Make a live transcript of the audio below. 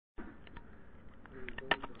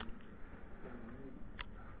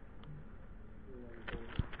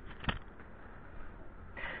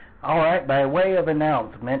All right, by way of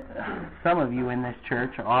announcement, some of you in this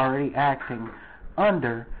church are already acting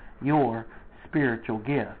under your spiritual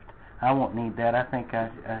gift. I won't need that. I think I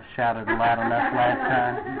shouted loud enough last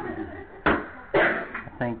time.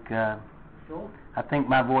 I think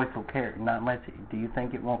my voice will carry. Not unless. Do you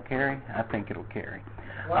think it won't carry? I think it'll carry.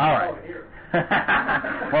 All right.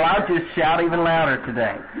 Well, I'll just shout even louder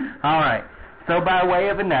today. All right. So by way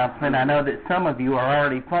of announcement, I know that some of you are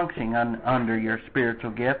already functioning under your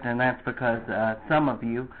spiritual gift, and that's because some of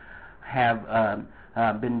you have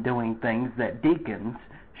been doing things that deacons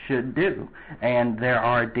should do. And there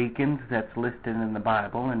are deacons that's listed in the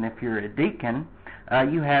Bible, and if you're a deacon,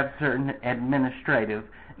 you have certain administrative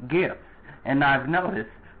gifts. And I've noticed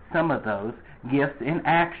some of those gifts in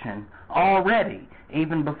action already,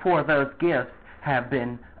 even before those gifts have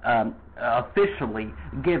been officially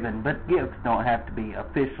given. But gifts don't have to be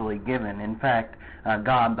officially given. In fact,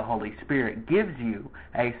 God, the Holy Spirit, gives you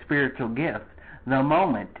a spiritual gift the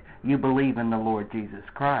moment you believe in the Lord Jesus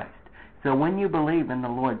Christ. So when you believe in the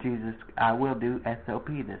Lord Jesus, I will do SOP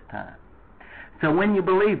this time. So when you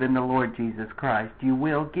believe in the Lord Jesus Christ, you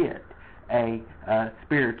will get a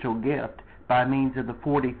spiritual gift by means of the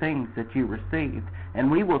 40 things that you received.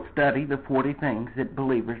 And we will study the 40 things that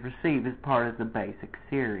believers receive as part of the basic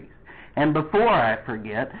series. And before I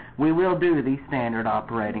forget, we will do the standard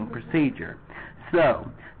operating procedure.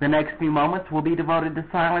 So, the next few moments will be devoted to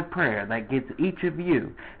silent prayer that gives each of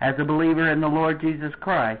you, as a believer in the Lord Jesus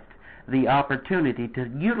Christ, the opportunity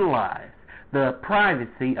to utilize the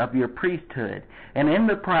privacy of your priesthood. And in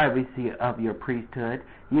the privacy of your priesthood,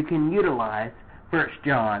 you can utilize 1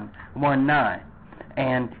 John 1:9.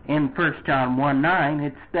 And in 1 John 1:9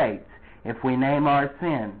 it states, if we name our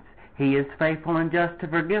sins, He is faithful and just to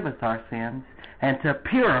forgive us our sins and to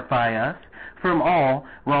purify us from all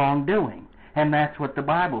wrongdoing. And that's what the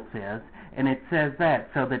Bible says, and it says that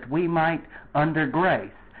so that we might, under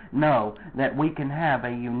grace, know that we can have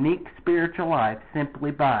a unique spiritual life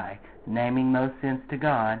simply by naming those sins to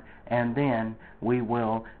God, and then we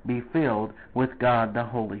will be filled with God the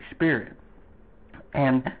Holy Spirit.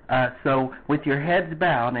 And so with your heads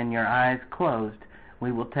bowed and your eyes closed,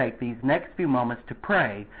 we will take these next few moments to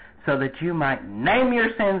pray so that you might name your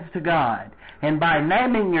sins to God. And by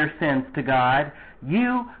naming your sins to God,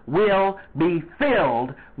 you will be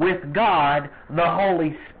filled with God the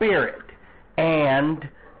Holy Spirit. And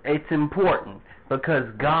it's important because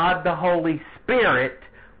God the Holy Spirit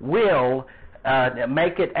will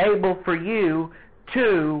make it able for you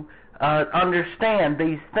to understand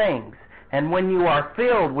these things. And when you are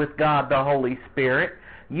filled with God the Holy Spirit,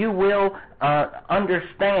 you will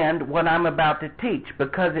understand what I'm about to teach,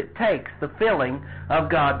 because it takes the filling of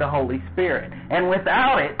God the Holy Spirit. And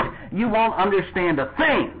without it, you won't understand a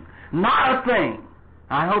thing. Not a thing.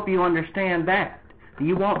 I hope you understand that.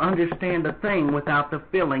 You won't understand a thing without the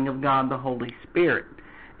filling of God the Holy Spirit.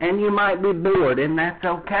 And you might be bored, and that's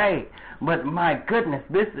okay. But my goodness,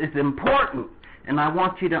 this is important. And I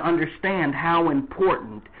want you to understand how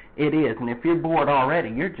important it is. And if you're bored already,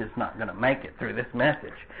 you're just not going to make it through this message.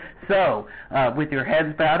 So, with your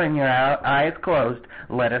heads bowed and your eyes closed,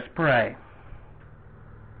 let us pray.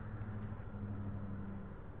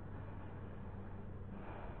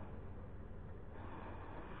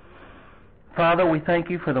 Father, we thank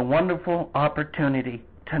you for the wonderful opportunity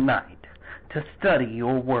tonight to study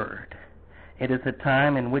your word. It is a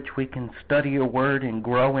time in which we can study your word and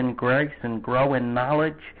grow in grace and grow in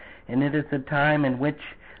knowledge. And it is a time in which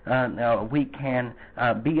we can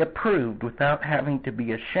be approved without having to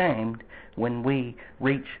be ashamed when we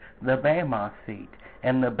reach the Bema seat.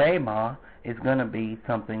 And the Bema is going to be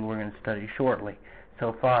something we're going to study shortly.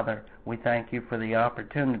 So, Father, we thank you for the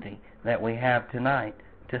opportunity that we have tonight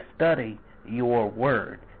to study your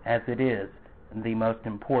word, as it is the most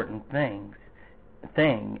important thing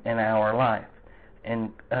in our life.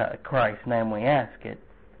 In Christ's name we ask it.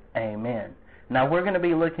 Amen. Now, we're going to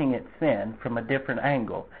be looking at sin from a different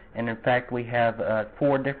angle. And, in fact, we have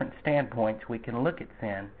 4 different standpoints we can look at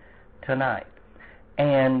sin tonight.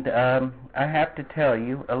 And I have to tell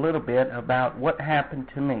you a little bit about what happened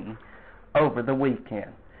to me over the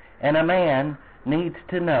weekend. And a man needs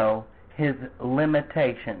to know his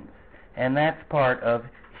limitations. And that's part of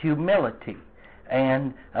humility.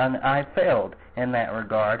 And I failed in that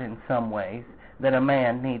regard in some ways, that a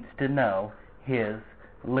man needs to know his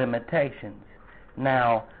limitations.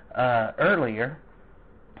 Now, earlier,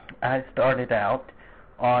 I started out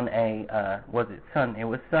on a, was it Sunday? It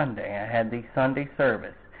was Sunday. I had the Sunday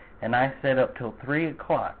service, and I sat up till 3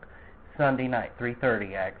 o'clock Sunday night,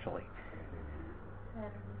 3:30 actually.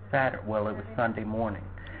 Saturday, well, it was Sunday morning.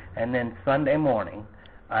 And then Sunday morning,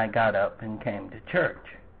 I got up and came to church.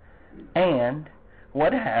 And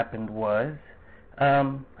what happened was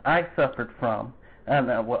I suffered from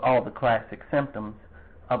all the classic symptoms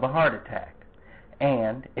of a heart attack.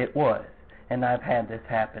 And it was. And I've had this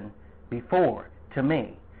happen before to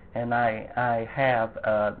me. And I have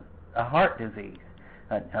a heart disease.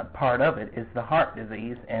 Part of it is the heart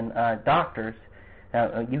disease. And doctors,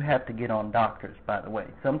 you have to get on doctors, by the way.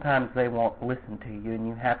 Sometimes they won't listen to you, and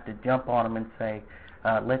you have to jump on them and say,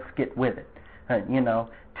 let's get with it.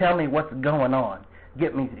 Tell me what's going on.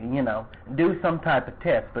 Get me, do some type of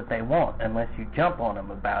test, but they won't unless you jump on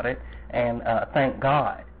them about it. And thank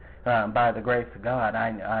God, by the grace of God,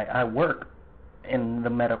 I work in the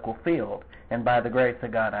medical field. And by the grace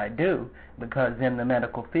of God, I do, because in the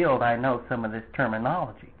medical field, I know some of this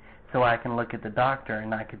terminology. So I can look at the doctor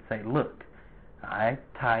and I could say, look, I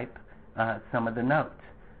type some of the notes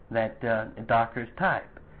that doctors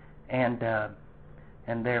type. And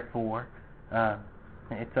therefore,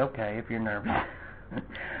 it's okay if you're nervous.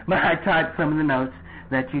 But I type some of the notes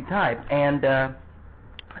that you type. And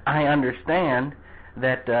I understand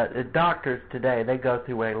that doctors today, they go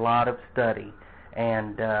through a lot of study.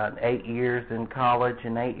 And 8 years in college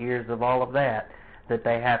and 8 years of all of that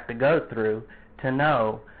they have to go through to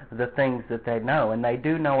know the things that they know. And they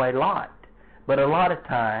do know a lot. But a lot of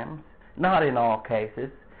times, not in all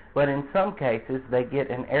cases, but in some cases, they get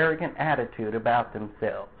an arrogant attitude about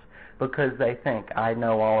themselves because they think, I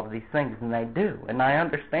know all of these things, and they do. And I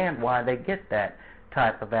understand why they get that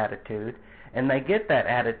type of attitude. And they get that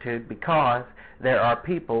attitude because there are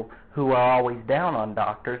people who are always down on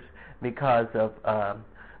doctors because of,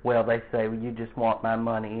 they say, well, you just want my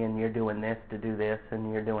money, and you're doing this to do this,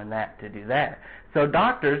 and you're doing that to do that. So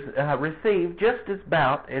doctors receive just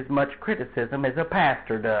about as much criticism as a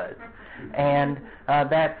pastor does. And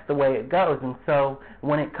that's the way it goes. And so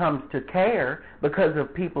when it comes to care, because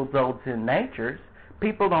of people's old sin natures,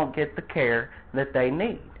 people don't get the care that they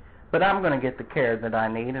need. But I'm going to get the care that I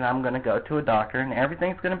need, and I'm going to go to a doctor, and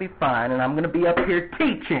everything's going to be fine, and I'm going to be up here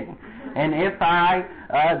teaching. And if I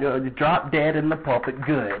drop dead in the pulpit,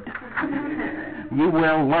 good. You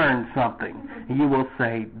will learn something. You will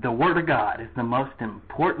say, the Word of God is the most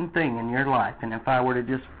important thing in your life. And if I were to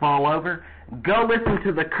just fall over, go listen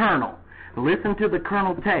to the Colonel. Listen to the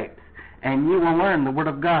Colonel tapes. And you will learn the Word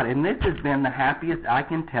of God. And this has been the happiest I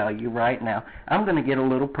can tell you right now. I'm going to get a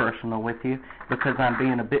little personal with you because I'm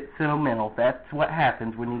being a bit sentimental. That's what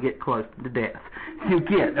happens when you get close to death. You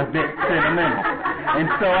get a bit sentimental. And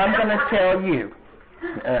so I'm going to tell you,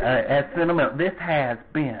 as sentimental, this has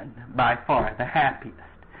been by far the happiest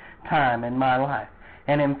time in my life.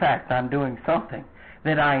 And in fact, I'm doing something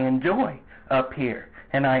that I enjoy up here.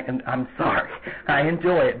 And I'm sorry. I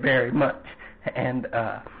enjoy it very much. And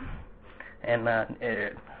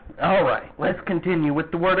all right, let's continue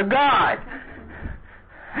with the Word of God.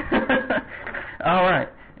 All right,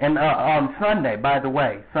 and on Sunday, by the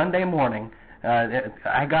way, Sunday morning,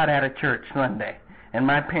 I got out of church Sunday, and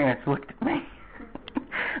my parents looked at me.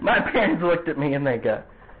 My parents looked at me, and they go,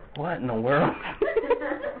 what in the world?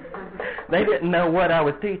 They didn't know what I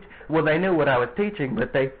was teaching. Well, they knew what I was teaching,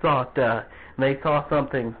 but they thought they saw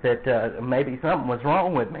something that maybe something was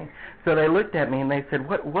wrong with me. So they looked at me and they said,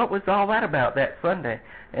 "What was all that about that Sunday?"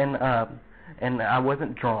 And I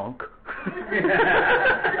wasn't drunk.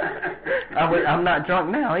 I'm not drunk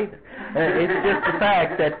now either. It's just the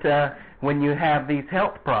fact that when you have these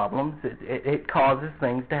health problems, it causes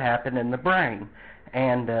things to happen in the brain.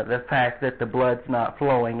 And the fact that the blood's not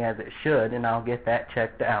flowing as it should, and I'll get that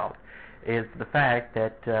checked out, is the fact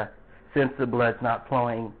that since the blood's not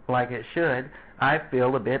flowing like it should, I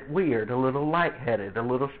feel a bit weird, a little lightheaded, a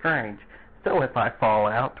little strange. So if I fall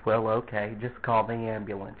out, well, okay, just call the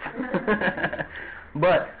ambulance.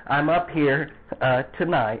 But I'm up here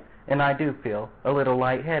tonight, and I do feel a little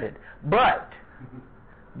lightheaded. But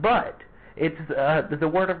it's the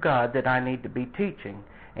Word of God that I need to be teaching.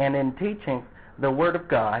 And in teaching the Word of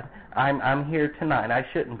God, I'm here tonight. I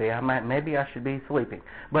shouldn't be. Maybe I should be sleeping.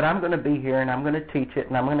 But I'm going to be here, and I'm going to teach it,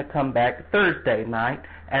 and I'm going to come back Thursday night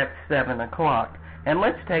at 7 o'clock. And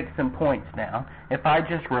let's take some points now. If I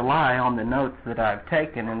just rely on the notes that I've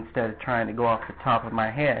taken instead of trying to go off the top of my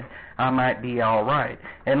head, I might be all right.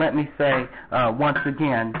 And let me say once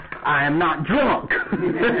again, I am not drunk.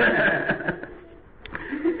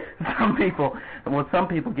 Some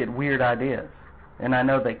people get weird ideas, and I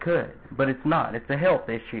know they could, but it's not. It's a health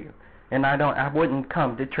issue, and I wouldn't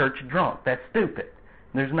come to church drunk. That's stupid.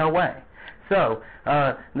 There's no way. So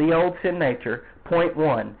the old sin nature. Point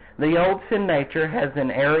 1, the old sin nature has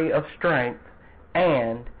an area of strength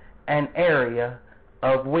and an area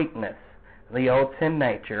of weakness. The old sin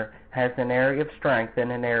nature has an area of strength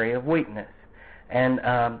and an area of weakness. And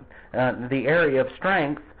the area of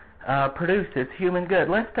strength produces human good.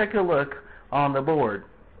 Let's take a look on the board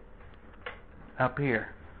up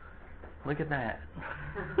here. Look at that.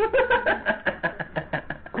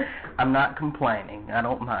 I'm not complaining. I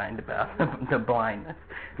don't mind about the blindness.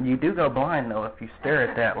 You do go blind, though, if you stare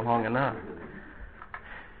at that long enough.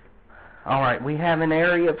 All right, we have an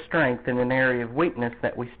area of strength and an area of weakness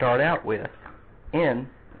that we start out with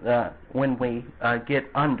when we get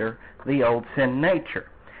under the old sin nature.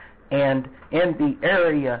 And in the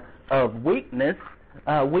area of weakness,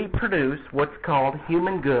 we produce what's called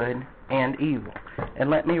human good and evil. And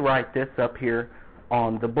let me write this up here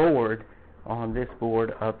on the board, on this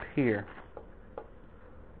board up here.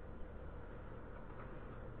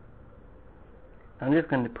 I'm just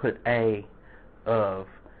going to put A of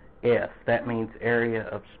S. That means area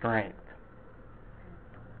of strength.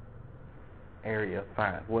 Area of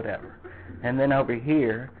 5, whatever. And then over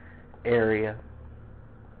here, area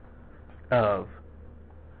of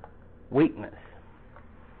weakness.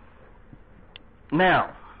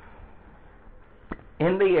 Now,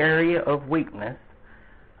 in the area of weakness,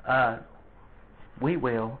 we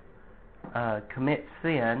will commit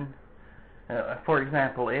sin. For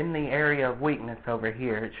example, in the area of weakness over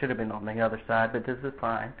here, it should have been on the other side, but this is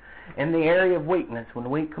fine. In the area of weakness, when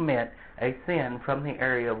we commit a sin from the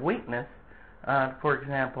area of weakness, for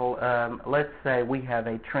example, let's say we have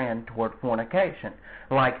a trend toward fornication,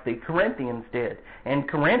 like the Corinthians did. In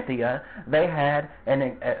Corinthia, they had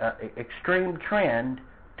an extreme trend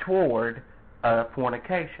toward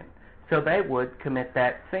fornication. So they would commit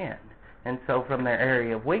that sin. And so from their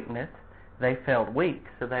area of weakness, they felt weak,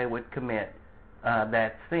 so they would commit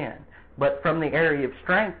that sin. But from the area of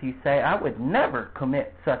strength, you say, I would never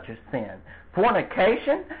commit such a sin.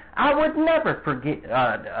 Fornication? I would never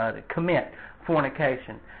commit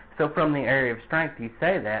fornication. So from the area of strength, you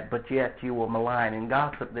say that, but yet you will malign and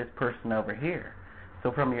gossip this person over here.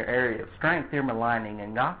 So from your area of strength, you're maligning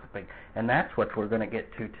and gossiping. And that's what we're going to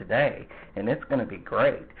get to today. And it's going to be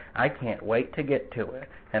great. I can't wait to get to it.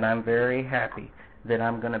 And I'm very happy that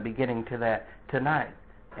I'm going to be getting to that tonight.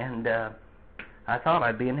 And I thought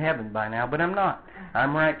I'd be in heaven by now, but I'm not.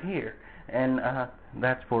 I'm right here. And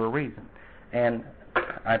that's for a reason. And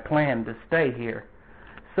I plan to stay here.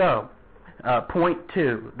 So, point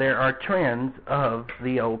 2, there are trends of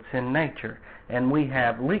the old sin nature. And we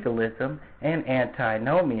have legalism and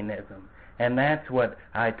antinomianism. And that's what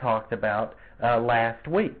I talked about last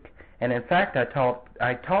week. And in fact, I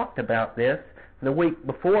talked about this the week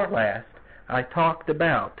before last. I talked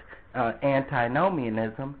about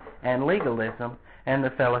antinomianism and legalism, and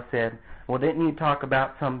the fellow said, well, didn't you talk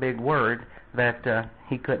about some big word that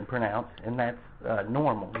he couldn't pronounce? And that's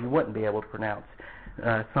normal. You wouldn't be able to pronounce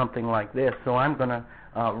something like this. So I'm going to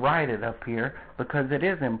write it up here because it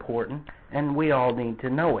is important, and we all need to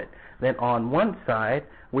know it. That on one side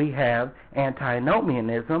we have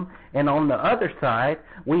antinomianism, and on the other side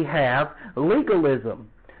we have legalism.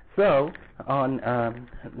 So on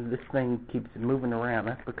this thing keeps moving around.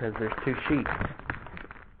 That's because there's 2 sheets.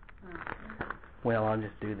 Well, I'll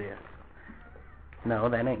just do this. No,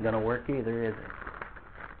 that ain't going to work either, is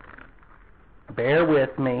it? Bear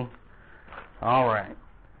with me. All right.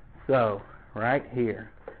 So, right here,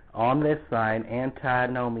 on this side,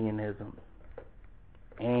 antinomianism.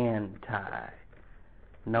 Anti-nom.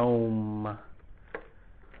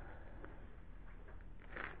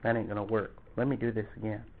 That ain't going to work. Let me do this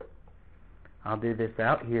again. I'll do this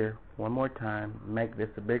out here one more time. Make this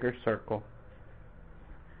a bigger circle.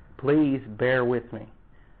 Please bear with me.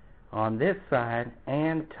 On this side,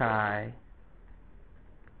 anti-nom-ism.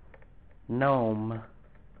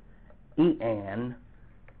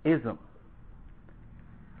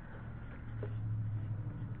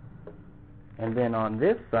 And then on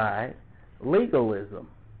this side, legalism.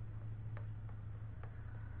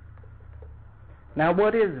 Now,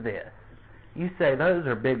 what is this? You say those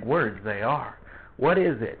are big words. They are. What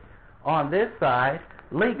is it? On this side,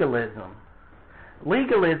 legalism.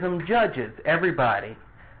 Legalism judges everybody.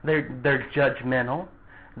 They're judgmental.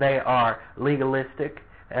 They are legalistic.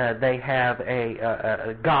 They have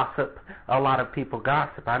a gossip. A lot of people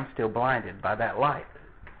gossip. I'm still blinded by that light.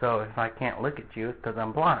 So if I can't look at you, it's because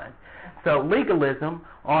I'm blind. So legalism,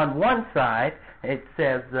 on one side, it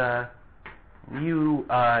says you're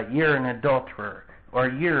an adulterer, or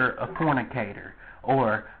you're a fornicator,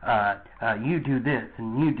 or you do this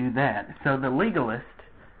and you do that. So the legalist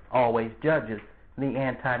always judges the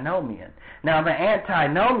antinomian. Now the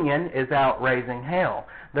antinomian is out raising hell.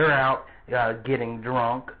 They're out getting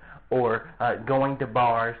drunk or going to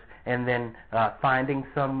bars and then finding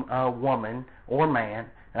some woman or man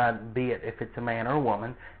be it if it's a man or a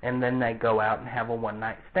woman, and then they go out and have a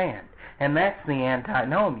one-night stand. And that's the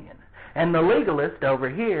antinomian. And the legalist over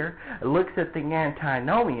here looks at the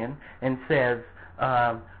antinomian and says,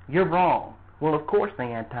 you're wrong. Well, of course the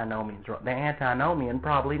antinomian's wrong. The antinomian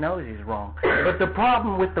probably knows he's wrong. But the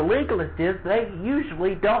problem with the legalist is they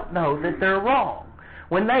usually don't know that they're wrong.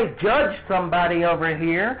 When they judge somebody over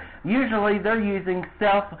here, usually they're using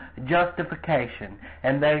self-justification.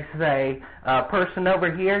 And they say, person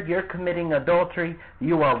over here, you're committing adultery,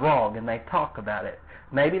 you are wrong. And they talk about it.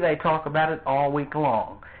 Maybe they talk about it all week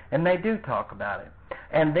long. And they do talk about it.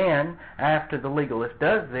 And then, after the legalist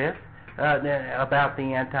does this, about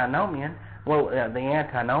the antinomian, well, the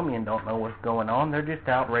antinomian don't know what's going on. They're just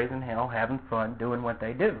out raising hell, having fun, doing what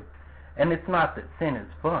they do. And it's not that sin is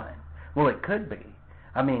fun. Well, it could be.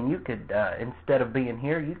 I mean, you could, instead of being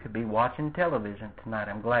here, you could be watching television tonight.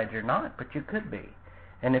 I'm glad you're not, but you could be.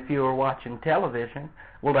 And if you were watching television,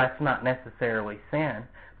 well, that's not necessarily sin,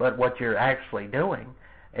 but what you're actually doing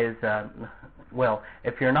is, well,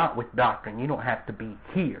 if you're not with Doctrine, you don't have to be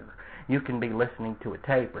here. You can be listening to a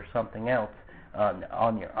tape or something else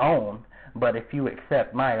on your own, but if you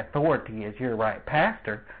accept my authority as your right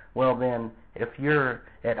pastor, well then, if you're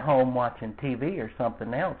at home watching TV or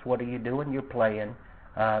something else, what are you doing? You're playing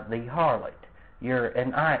the harlot. You're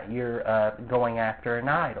going after an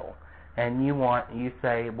idol, and you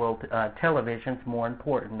say, well, television's more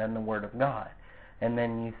important than the Word of God. And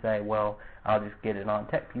then you say, well, I'll just get it on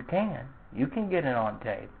tape. You can get it on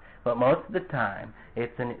tape, but most of the time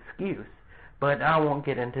it's an excuse. But I won't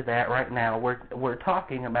get into that right now. We're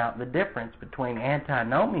talking about the difference between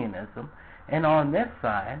antinomianism and on this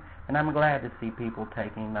side, and I'm glad to see people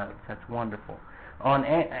taking notes. That's wonderful. On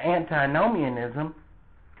antinomianism,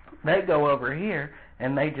 they go over here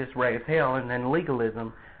and they just raise hell, and then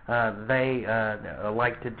legalism, they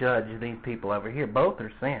like to judge these people over here. Both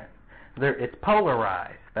are sin. It's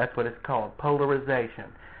polarized. That's what it's called,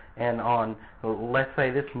 polarization. And on, let's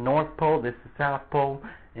say this is North Pole, this is South Pole,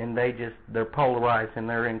 and they're polarized and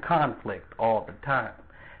they're in conflict all the time.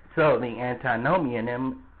 So the antinomian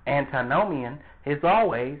is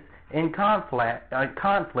always in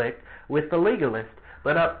conflict with the legalist.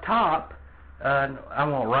 But up top, I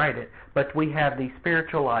won't write it, but we have the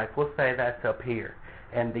spiritual life. We'll say that's up here.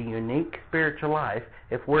 And the unique spiritual life,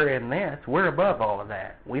 if we're in this, we're above all of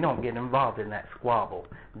that. We don't get involved in that squabble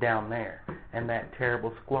down there and that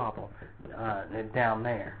terrible squabble down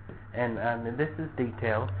there. And this is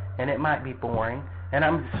detailed, and it might be boring. And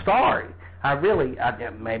I'm sorry. Maybe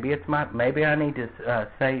I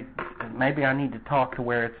need to talk to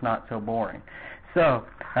where it's not so boring. So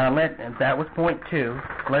that was point 2.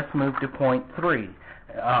 Let's move to point 3.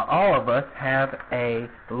 All of us have a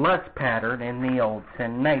lust pattern in the old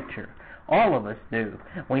sin nature. All of us do.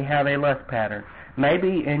 We have a lust pattern.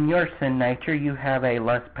 Maybe in your sin nature you have a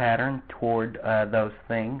lust pattern toward those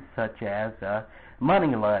things, such as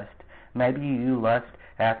money lust. Maybe you lust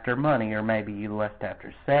after money, or maybe you lust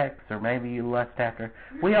after sex, or maybe you lust after...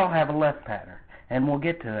 We all have a lust pattern, and we'll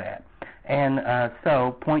get to that. And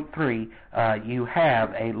so, point 3, you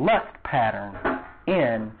have a lust pattern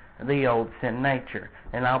in the old sin nature.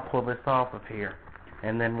 And I'll pull this off of here,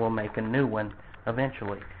 and then we'll make a new one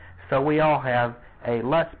eventually. So we all have a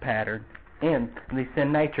lust pattern in the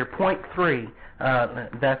sin nature. Point 3,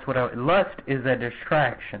 lust is a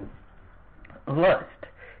distraction. Lust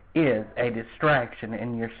is a distraction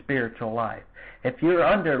in your spiritual life. If you're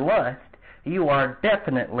under lust, you are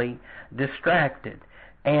definitely distracted.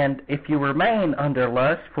 And if you remain under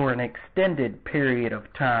lust for an extended period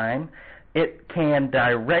of time, it can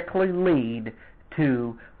directly lead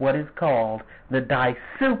to what is called the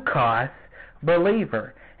disukos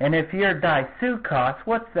believer. And if you're disukos,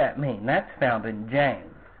 what's that mean? That's found in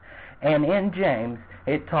James. And in James,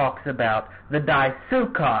 it talks about the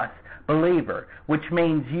disukos believer, which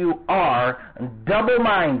means you are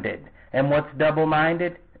double-minded. And what's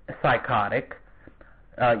double-minded? Psychotic.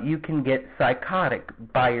 You can get psychotic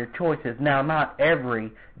by your choices. Now, not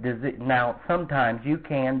every disease. Now, sometimes you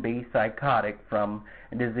can be psychotic from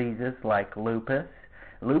diseases like lupus.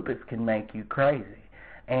 Lupus can make you crazy,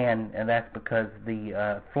 and that's because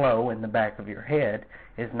the flow in the back of your head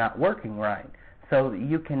is not working right. So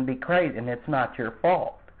you can be crazy, and it's not your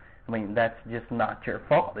fault. I mean, that's just not your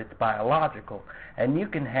fault. It's biological. And you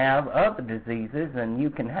can have other diseases, and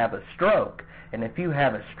you can have a stroke. And if you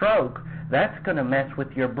have a stroke, that's going to mess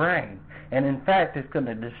with your brain. And in fact, it's going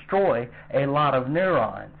to destroy a lot of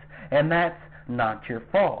neurons. And that's not your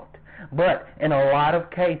fault. But in a lot of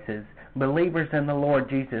cases, believers in the Lord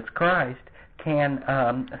Jesus Christ can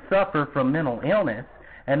suffer from mental illness,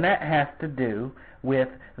 And that has to do with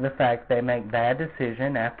the fact they make bad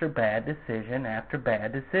decision after bad decision after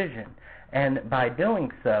bad decision. And by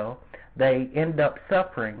doing so, they end up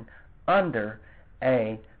suffering under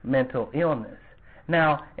a mental illness.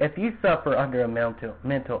 Now, if you suffer under a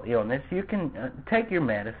mental illness, you can take your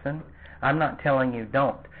medicine. I'm not telling you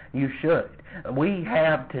don't. You should. We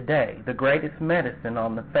have today the greatest medicine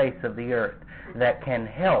on the face of the earth that can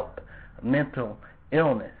help mental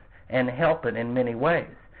illness and help it in many ways.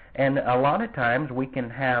 And a lot of times we can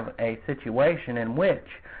have a situation in which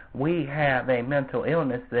we have a mental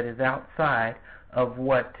illness that is outside of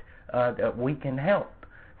what we can help.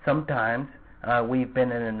 Sometimes we've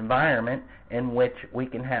been in an environment in which we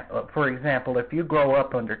can have, for example, if you grow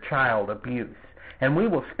up under child abuse, and we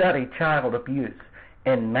will study child abuse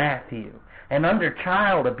in Matthew, and under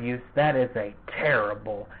child abuse, that is a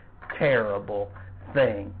terrible, terrible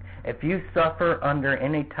thing. If you suffer under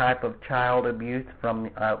any type of child abuse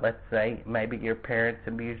from, let's say, maybe your parents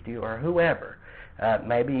abused you or whoever,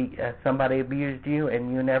 maybe somebody abused you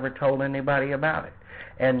and you never told anybody about it.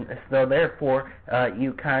 And so therefore,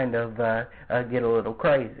 you kind of get a little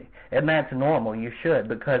crazy. And that's normal. You should,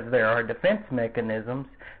 because there are defense mechanisms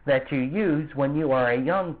that you use when you are a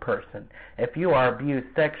young person. If you are abused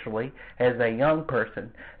sexually as a young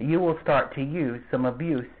person, you will start to use some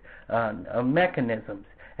abuse mechanisms.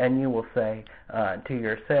 And you will say to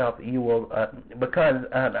yourself, you will, because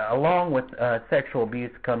along with sexual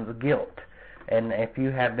abuse comes guilt. And if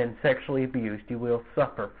you have been sexually abused, you will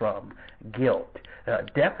suffer from guilt.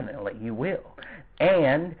 Definitely, you will.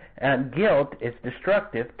 And guilt is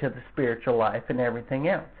destructive to the spiritual life and everything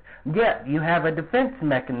else. Yet, you have a defense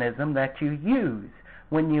mechanism that you use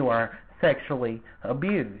when you are sexually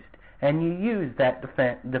abused. And you use that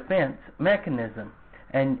defense mechanism.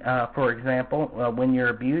 And, for example, when you're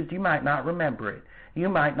abused, you might not remember it. You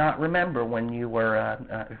might not remember when you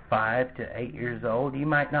were 5 to 8 years old. You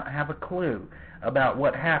might not have a clue about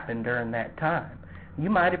what happened during that time. You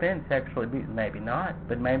might have been sexually abused, maybe not,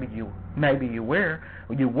 but maybe you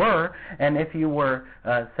were. And if you were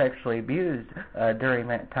sexually abused during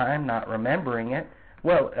that time, not remembering it,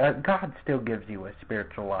 well, God still gives you a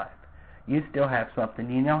spiritual life. You still have something.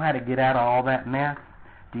 Do you know how to get out of all that mess?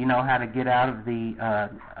 Do you know how to get out of the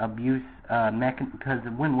abuse mechanism? Because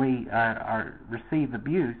when we receive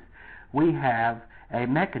abuse, we have a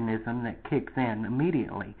mechanism that kicks in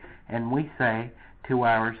immediately, and we say to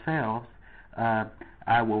ourselves,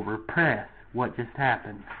 I will repress what just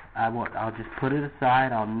happened. I'll just put it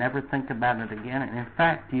aside. I'll never think about it again. And in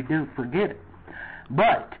fact, you do forget it.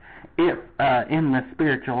 But if in the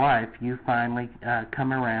spiritual life you finally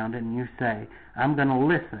come around and you say, I'm going to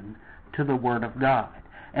listen to the Word of God.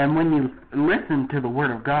 And when you listen to the Word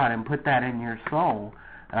of God and put that in your soul,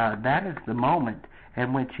 that is the moment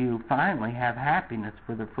in which you finally have happiness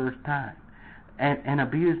for the first time. An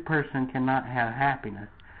abused person cannot have happiness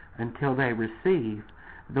until they receive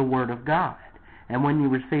the Word of God. And when you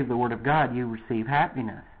receive the Word of God, you receive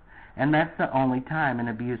happiness. And that's the only time an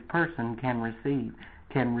abused person can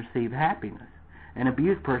receive happiness. An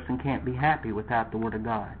abused person can't be happy without the Word of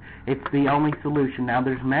God. It's the only solution. Now,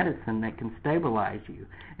 there's medicine that can stabilize you,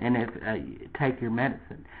 and take your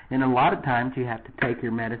medicine. And a lot of times you have to take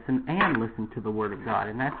your medicine and listen to the Word of God,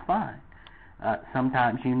 and that's fine.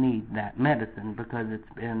 Sometimes you need that medicine because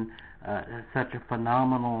it's been such a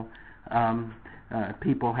phenomenal,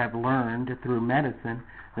 people have learned through medicine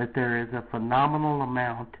that there is a phenomenal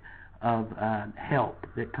amount of help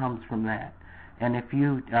that comes from that. And if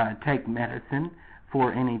you take medicine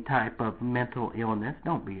for any type of mental illness,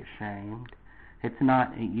 don't be ashamed. It's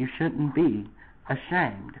not. You shouldn't be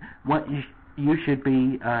ashamed. What you should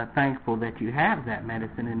be thankful that you have that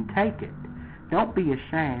medicine and take it. Don't be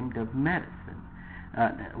ashamed of medicine.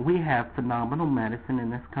 We have phenomenal medicine in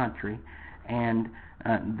this country, and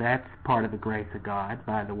that's part of the grace of God,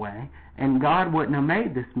 by the way. And God wouldn't have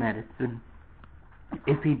made this medicine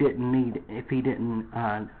if He didn't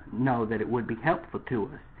know that it would be helpful to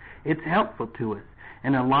us. It's helpful to us.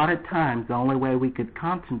 And a lot of times the only way we could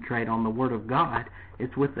concentrate on the Word of God is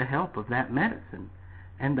with the help of that medicine.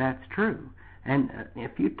 And that's true. And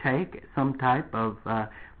if you take some type of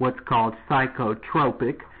what's called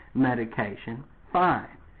psychotropic medication, fine.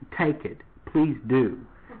 Take it. Please do.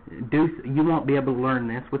 You won't be able to learn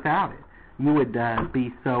this without it. You would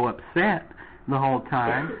be so upset the whole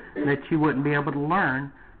time that you wouldn't be able to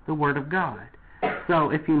learn the Word of God. So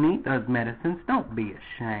if you need those medicines, don't be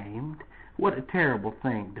ashamed. What a terrible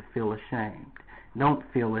thing to feel ashamed. Don't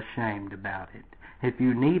feel ashamed about it. If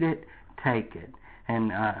you need it, take it.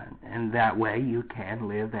 And that way you can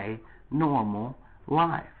live a normal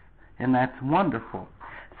life. And that's wonderful.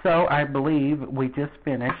 So I believe we just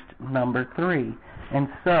finished number 3. And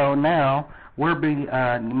so now we're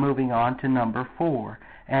moving on to number 4.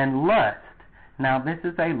 And lust. Now this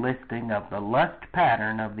is a listing of the lust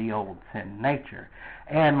pattern of the old sin nature.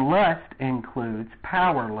 And lust includes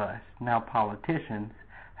power lust. Now politicians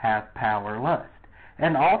have power lust.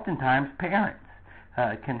 And oftentimes parents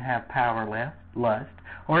can have power lust.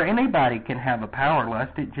 Or anybody can have a power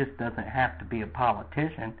lust. It just doesn't have to be a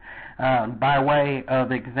politician. By way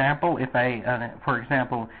of example, if for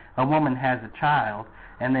example, a woman has a child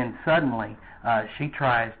and then suddenly she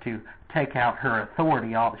tries to take out her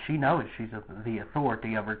authority. She knows she's the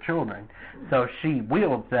authority of her children. So she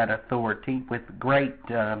wields that authority with great,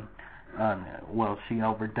 she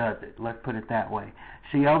overdoes it. Let's put it that way.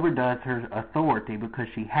 She overdoes her authority because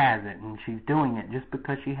she has it, and she's doing it just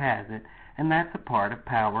because she has it. And that's a part of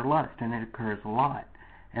power lust, and it occurs a lot.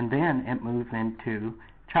 And then it moves into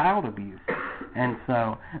child abuse. And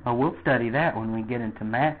so we'll study that when we get into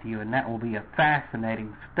Matthew, and that will be a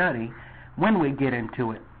fascinating study when we get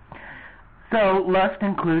into it. So lust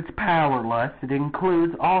includes power lust. It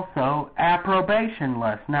includes also approbation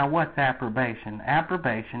lust. Now what's approbation?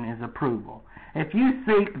 Approbation is approval. If you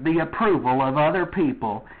seek the approval of other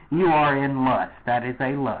people, you are in lust. That is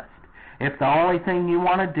a lust. If the only thing you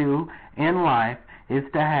want to do in life is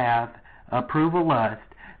to have approval lust,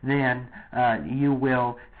 then you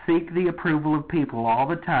will seek the approval of people all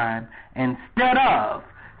the time instead of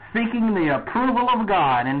seeking the approval of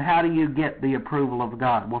God. And how do you get the approval of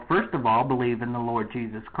God? Well, first of all, believe in the Lord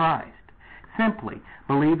Jesus Christ. Simply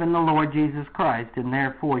believe in the Lord Jesus Christ, and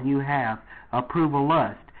therefore you have approval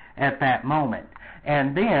lust at that moment.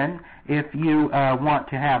 And then, if you want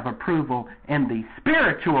to have approval in the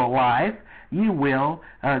spiritual life, you will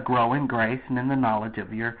grow in grace and in the knowledge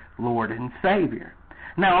of your Lord and Savior.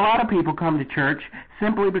 Now, a lot of people come to church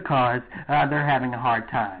simply because they're having a hard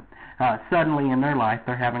time. Suddenly in their life,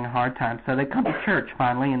 they're having a hard time. So they come to church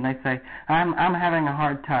finally and they say, I'm having a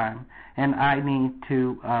hard time, and I need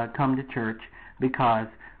to come to church because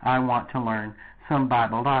I want to learn some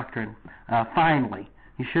Bible doctrine. Finally,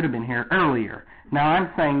 you should have been here earlier. Now,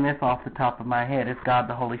 I'm saying this off the top of my head. It's God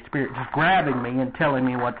the Holy Spirit just grabbing me and telling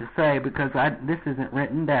me what to say, because this isn't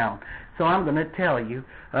written down. So I'm going to tell you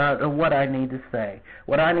what I need to say.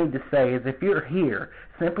 What I need to say is, if you're here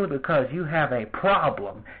simply because you have a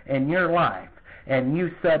problem in your life and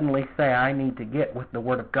you suddenly say, I need to get with the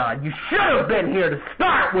Word of God, you should have been here to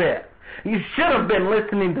start with. You should have been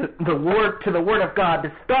listening to the Word of God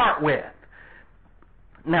to start with.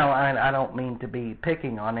 Now, I don't mean to be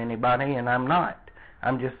picking on anybody, and I'm not.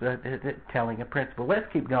 I'm just telling a principle. Let's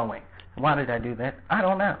keep going. Why did I do that? I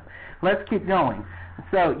don't know. Let's keep going.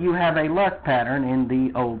 So you have a lust pattern in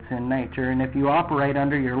the old sin nature, and if you operate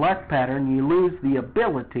under your lust pattern, you lose the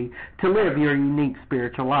ability to live your unique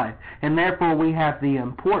spiritual life. And therefore we have the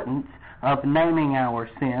importance of naming our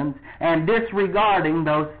sins and disregarding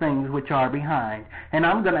those things which are behind. And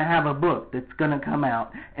I'm going to have a book that's going to come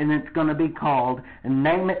out, and it's going to be called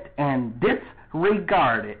Name It and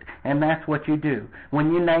Disregard It. And that's what you do.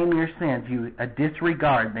 When you name your sins, you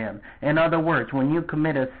disregard them. In other words, when you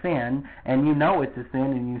commit a sin and you know it's a sin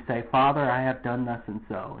and you say, Father, I have done thus and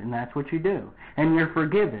so, and that's what you do. And you're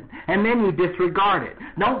forgiven. And then you disregard it.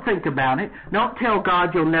 Don't think about it. Don't tell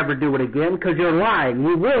God you'll never do it again, because you're lying.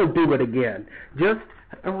 You will do it again. Just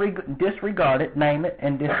disregard it, name it,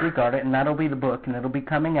 and disregard it, and that'll be the book, and it'll be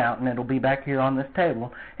coming out, and it'll be back here on this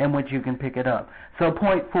table in which you can pick it up. So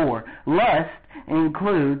point 4, lust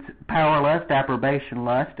includes power lust, approbation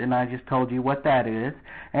lust, and I just told you what that is.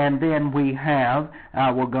 And then we have,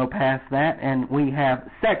 we'll go past that, and we have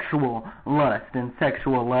sexual lust, and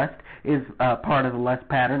sexual lust is part of the lust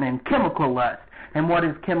pattern, and chemical lust. And what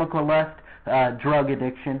is chemical lust? Drug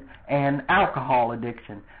addiction and alcohol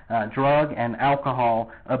addiction. Drug and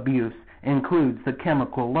alcohol abuse includes the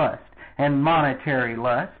chemical lust. And monetary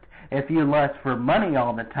lust, if you lust for money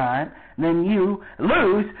all the time, then you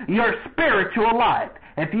lose your spiritual life.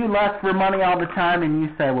 If you lust for money all the time and you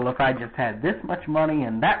say, well, if I just had this much money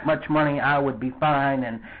and that much money, I would be fine,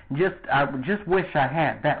 and I just wish I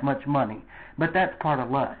had that much money. But that's part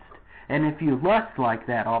of lust. And if you lust like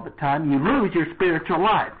that all the time, you lose your spiritual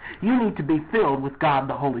life. You need to be filled with God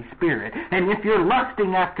the Holy Spirit. And if you're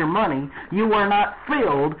lusting after money, you are not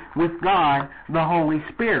filled with God the Holy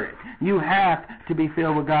Spirit. You have to be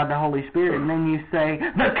filled with God the Holy Spirit. And then you say,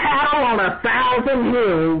 the cattle on 1,000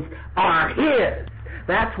 hills are His.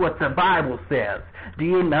 That's what the Bible says. Do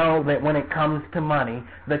you know that when it comes to money,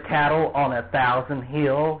 the cattle on 1,000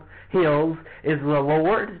 hills is the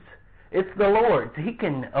Lord's? It's the Lord's. He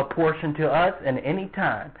can apportion to us at any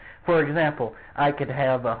time. For example, I could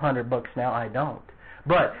have $100 now. I don't.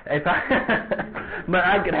 But if but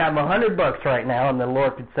I could have $100 right now, and the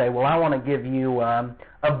Lord could say, well, I want to give you $1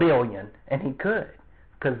 billion, and He could,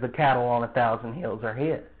 because the cattle on 1,000 hills are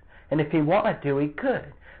His. And if He wanted to, He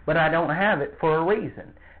could. But I don't have it for a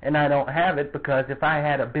reason. And I don't have it because if I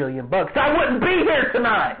had $1 billion, I wouldn't be here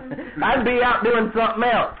tonight. I'd be out doing something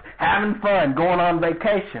else, having fun, going on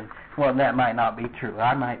vacation. Well, that might not be true.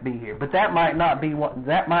 I might be here, but that might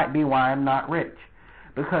be why I'm not rich,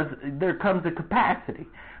 because there comes a capacity.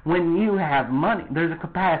 When you have money, there's a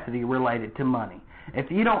capacity related to money. If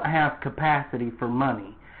you don't have capacity for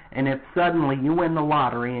money, and if suddenly you win the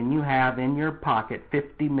lottery and you have in your pocket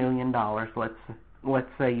 $50 million, let's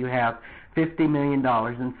say you have $50 million,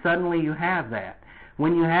 and suddenly you have that.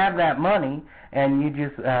 When you have that money and you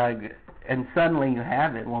just and suddenly you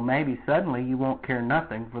have it, well, maybe suddenly you won't care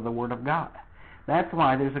nothing for the Word of God. That's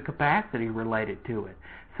why there's a capacity related to it.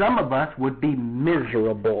 Some of us would be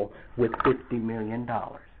miserable with $50 million.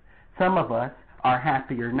 Some of us are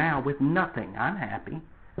happier now with nothing. I'm happy.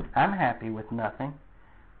 I'm happy with nothing.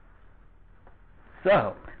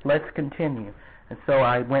 So, let's continue. And so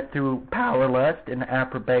I went through power lust and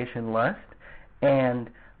approbation lust, and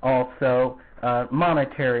also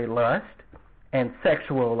monetary lust, and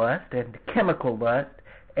sexual lust, and chemical lust,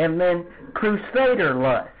 and then crusader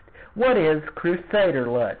lust. What is crusader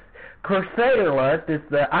lust? Crusader lust is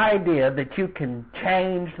the idea that you can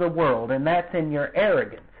change the world, and that's in your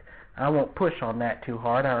arrogance. I won't push on that too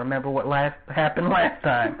hard. I remember what happened last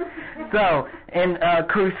time. So, in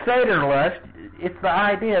crusader lust, it's the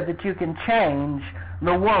idea that you can change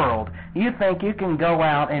the world. You think you can go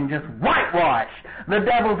out and just whitewash the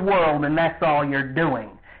devil's world, and that's all you're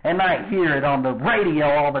doing. And I hear it on the radio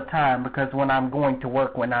all the time, because when I'm going to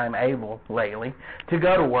work, when I'm able lately to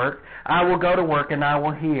go to work, I will go to work and I will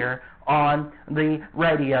hear on the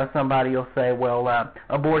radio somebody will say, well,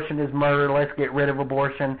 abortion is murder, let's get rid of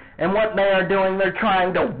abortion. And what they are doing, they're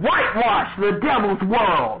trying to whitewash the devil's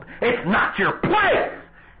world. It's not your place.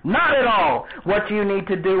 Not at all. What you need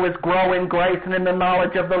to do is grow in grace and in the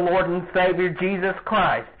knowledge of the Lord and Savior Jesus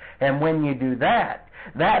Christ. And when you do that,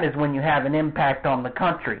 that is when you have an impact on the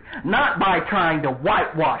country. Not by trying to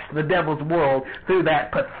whitewash the devil's world through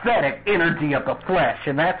that pathetic energy of the flesh.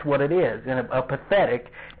 And that's what it is, a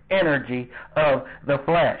pathetic energy of the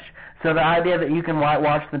flesh. So the idea that you can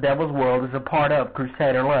whitewash the devil's world is a part of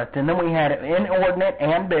crusader lust. And then we had inordinate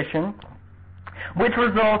ambition, which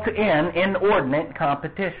results in inordinate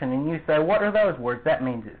competition. And you say, what are those words? That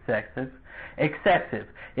means it's excessive.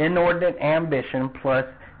 Inordinate ambition plus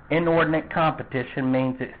inordinate competition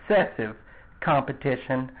means excessive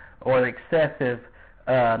competition or excessive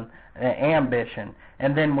ambition.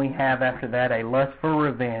 And then we have after that a lust for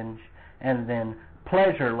revenge, and then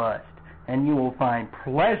pleasure lust. And you will find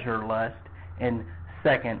pleasure lust in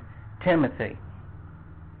 2 Timothy.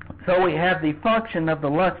 So we have the function of the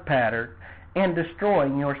lust pattern in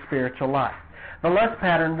destroying your spiritual life. The lust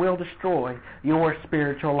pattern will destroy your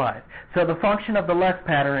spiritual life. So the function of the lust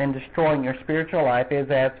pattern in destroying your spiritual life is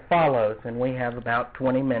as follows, and we have about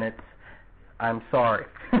 20 minutes. I'm sorry.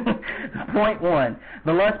 Point 1.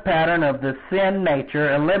 The lust pattern of the sin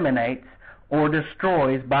nature eliminates or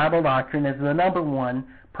destroys Bible doctrine as the number one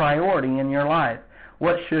priority in your life.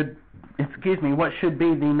 What should be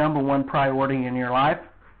the number one priority in your life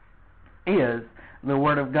is the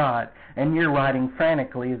Word of God. And you're writing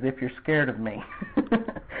frantically as if you're scared of me.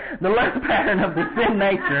 The lust pattern of the sin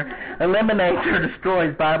nature eliminates or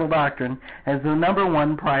destroys Bible doctrine as the number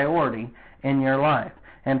one priority in your life.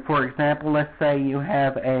 And for example, let's say you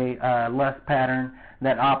have a lust pattern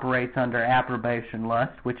that operates under approbation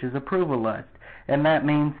lust, which is approval lust. And that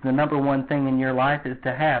means the number one thing in your life is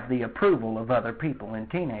to have the approval of other people.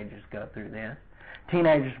 And teenagers go through this.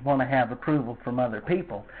 Teenagers want to have approval from other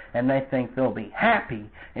people, and they think they'll be happy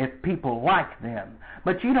if people like them.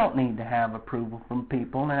 But you don't need to have approval from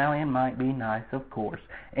people. Now, it might be nice, of course,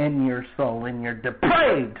 in your soul, in your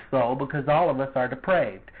depraved soul, because all of us are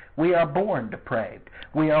depraved. We are born depraved.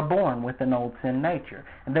 We are born with an old sin nature,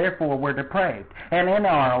 and therefore we're depraved. And in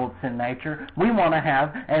our old sin nature, we want to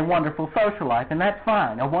have a wonderful social life, and that's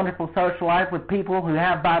fine. A wonderful social life with people who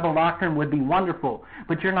have Bible doctrine would be wonderful,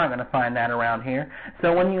 but you're not going to find that around here.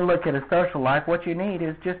 So when you look at a social life, what you need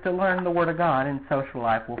is just to learn the Word of God, and social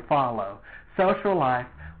life will follow. Social life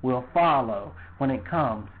will follow when it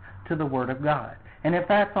comes to the Word of God. And if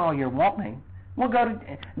that's all you're wanting,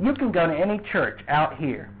 you can go to any church out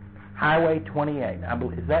here. Highway 28. I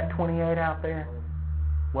believe, is that 28 out there?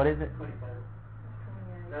 What is it? 25.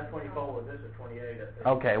 That's 24. This is 28.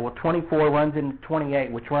 Okay, well 24 runs into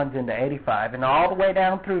 28, which runs into 85, and all the way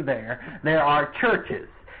down through there are churches.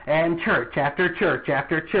 and church after church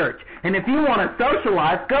after church. And if you want a social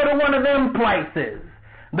life, go to one of them places.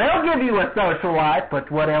 They'll give you a social life, but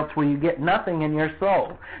what else will you get? Nothing in your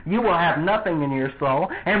soul. You will have nothing in your soul.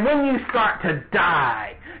 And when you start to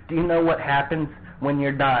die, do you know what happens when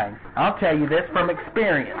you're dying? I'll tell you this from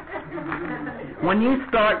experience. When you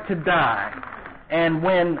start to die, and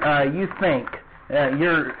when you think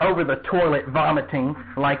you're over the toilet vomiting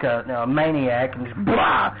like a maniac, and just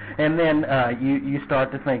blah, and then you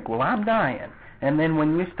start to think, well, I'm dying. And then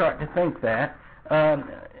when you start to think that,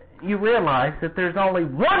 you realize that there's only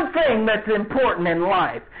one thing that's important in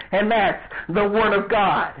life, and that's the Word of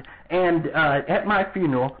God. And at my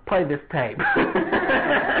funeral, play this tape.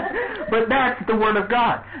 But that's the Word of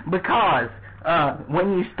God, because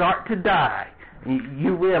when you start to die,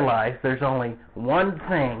 you realize there's only one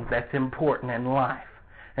thing that's important in life,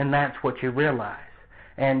 and that's what you realize.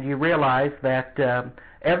 And you realize that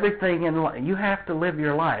everything in life, you have to live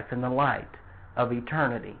your life in the light of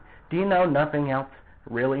eternity. Do you know nothing else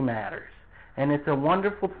really matters? And it's a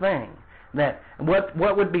wonderful thing. That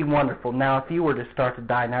what would be wonderful now if you were to start to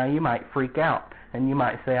die now? You might freak out and you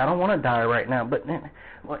might say, I don't want to die right now. But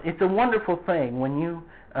it's a wonderful thing when you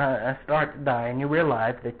start to die and you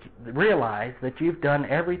realize that you've done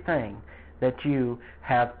everything that you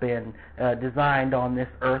have been designed on this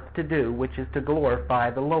earth to do, which is to glorify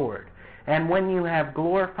the Lord. And when you have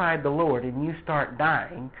glorified the Lord and you start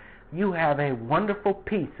dying, you have a wonderful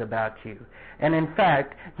peace about you. And in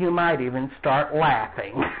fact, you might even start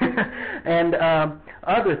laughing. And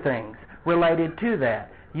other things related to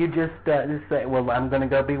that. You just say, well, I'm going to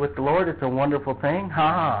go be with the Lord. It's a wonderful thing.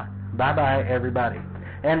 Ha ha. Bye-bye, everybody.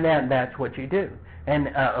 And that's what you do. And,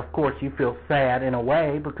 of course, you feel sad in a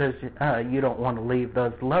way because you don't want to leave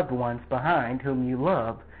those loved ones behind whom you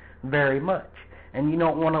love very much. And you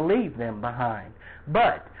don't want to leave them behind.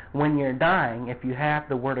 But when you're dying, if you have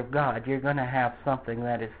the Word of God, you're going to have something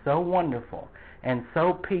that is so wonderful and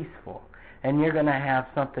so peaceful. And you're going to have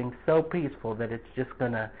something so peaceful that it's just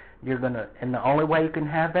and the only way you can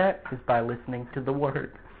have that is by listening to the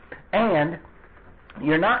Word. And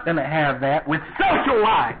you're not going to have that with social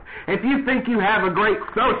life. If you think you have a great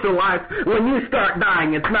social life, when you start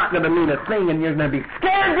dying, it's not going to mean a thing, and you're going to be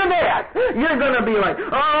scared to death. You're going to be like,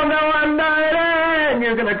 oh, no, I'm dying, and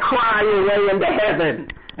you're going to cry your way into heaven.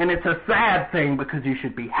 And it's a sad thing because you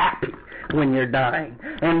should be happy when you're dying.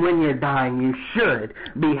 And when you're dying, you should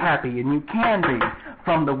be happy, and you can be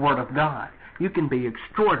from the Word of God. You can be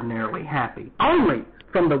extraordinarily happy only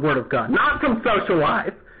from the Word of God, not from social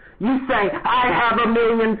life. You say, I have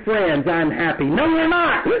 1,000,000 friends, I'm happy. No, you're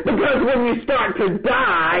not, because when you start to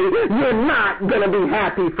die, you're not going to be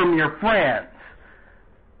happy from your friends.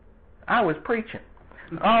 I was preaching.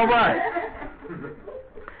 All right.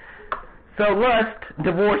 So lust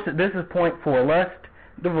divorces, this is point 4, lust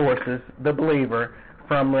divorces the believer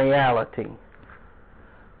from reality.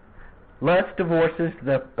 Lust divorces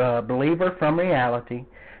the believer from reality,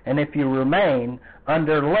 and if you remain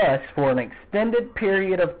under lust for an extended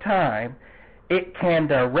period of time, it can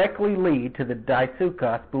directly lead to the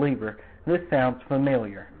disukos believer. This sounds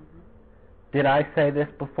familiar. Did I say this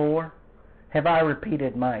before? Have I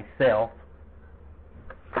repeated myself?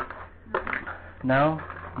 No?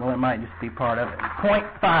 Well, it might just be part of it. Point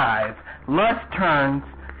 5. Lust turns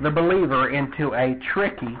the believer into a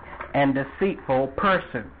tricky and deceitful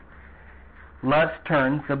person. Lust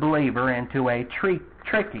turns the believer into a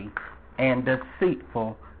tricky and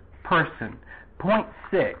deceitful person. Point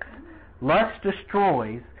 6. Lust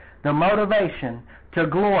destroys the motivation to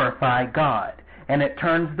glorify God, and it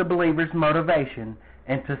turns the believer's motivation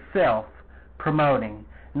into self-promoting.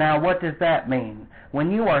 Now, what does that mean?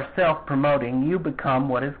 When you are self-promoting, you become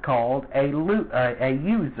what is called a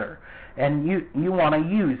user, and you want to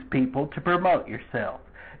use people to promote yourself.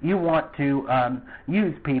 You want to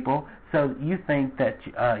use people so you think that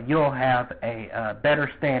you'll have a better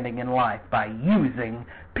standing in life by using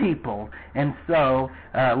people. And so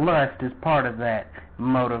lust is part of that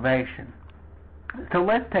motivation. So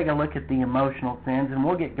let's take a look at the emotional sins, and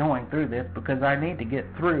we'll get going through this because I need to get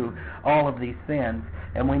through all of these sins,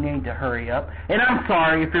 and we need to hurry up. And I'm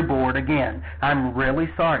sorry if you're bored again. I'm really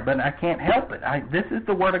sorry, but I can't help it. This is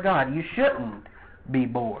the Word of God. You shouldn't be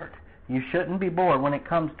bored. You shouldn't be bored when it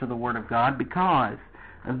comes to the Word of God, because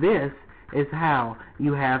this is how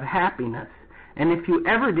you have happiness. And if you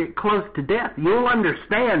ever get close to death, you'll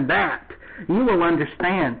understand that. You will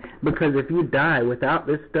understand, because if you die without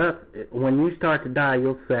this stuff, when you start to die,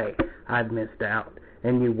 you'll say, I've missed out.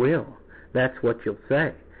 And you will. That's what you'll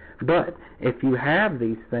say. But if you have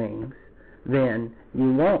these things, then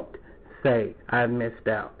you won't say, I've missed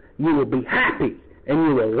out. You will be happy and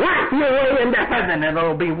you will laugh your way into heaven, and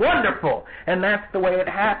it'll be wonderful. And that's the way it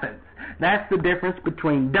happens. That's the difference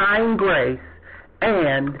between dying grace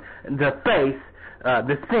and the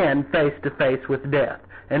sin face-to-face with death.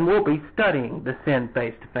 And we'll be studying the sin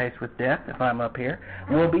face-to-face with death if I'm up here.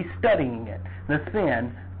 We'll be studying it, the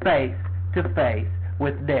sin face-to-face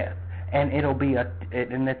with death. And it'll be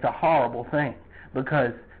and it's a horrible thing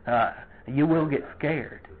because you will get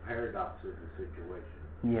scared. The paradox of the situation.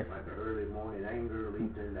 Yes. Like the early morning anger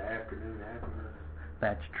leads into afternoon happiness.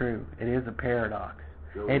 That's true. It is a paradox.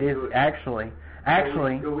 Go It is actually.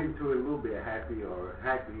 Go into it a little bit happy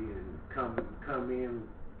and come in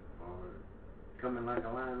or coming like a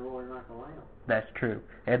lion, roaring like a lamb. That's true.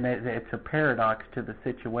 And it's a paradox to the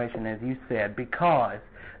situation, as you said, because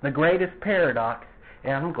the greatest paradox,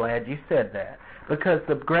 and I'm glad you said that, because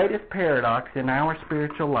the greatest paradox in our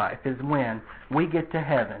spiritual life is when we get to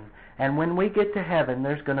heaven. And when we get to heaven,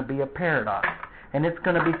 there's going to be a paradox, and it's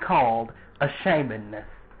going to be called ashamedness.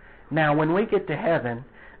 Now, when we get to heaven,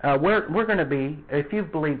 we're going to be, if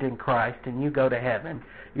you've believed in Christ and you go to heaven,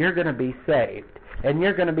 you're going to be saved, and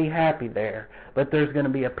you're going to be happy there. But there's going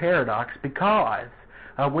to be a paradox because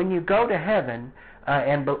when you go to heaven,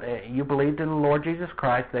 and you believed in the Lord Jesus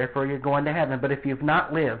Christ, therefore you're going to heaven. But if you've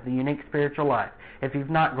not lived the unique spiritual life, if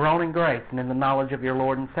you've not grown in grace and in the knowledge of your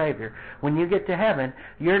Lord and Savior, when you get to heaven,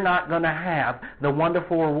 you're not going to have the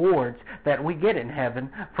wonderful rewards that we get in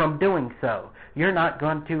heaven from doing so. You're not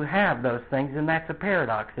going to have those things, and that's a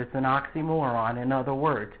paradox. It's an oxymoron, in other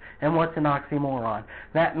words. And what's an oxymoron?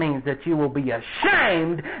 That means that you will be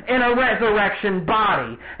ashamed in a resurrection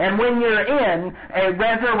body. And when you're in a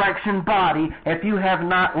resurrection body, if you have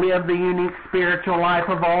not lived the unique spiritual life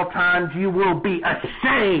of all times, you will be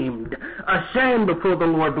ashamed. Ashamed before the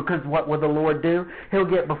Lord, because what will the Lord do? He'll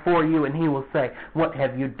get before you and He will say, what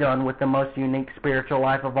have you done with the most unique spiritual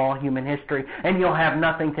life of all human history? And you'll have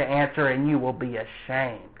nothing to answer, and you will be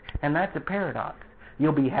ashamed. And that's a paradox.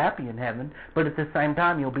 You'll be happy in heaven, but at the same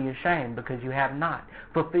time you'll be ashamed because you have not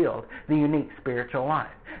fulfilled the unique spiritual life.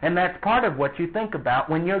 And that's part of what you think about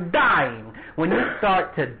when you're dying. When you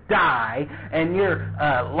start to die and you're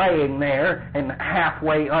laying there and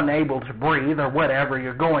halfway unable to breathe or whatever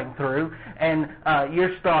you're going through, and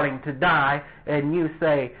you're starting to die, and you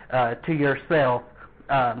say to yourself,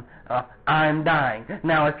 I'm dying.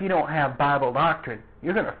 Now, if you don't have Bible doctrine,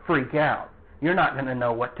 you're going to freak out. You're not going to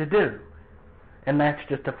know what to do. And that's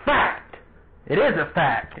just a fact. It is a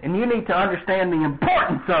fact. And you need to understand the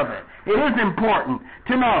importance of it. It is important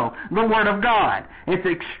to know the Word of God. It's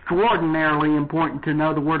extraordinarily important to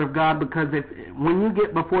know the Word of God because when you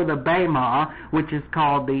get before the Bema, which is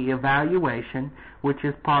called the evaluation, which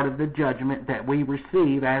is part of the judgment that we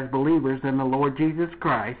receive as believers in the Lord Jesus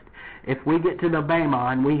Christ, if we get to the Bema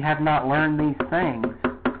and we have not learned these things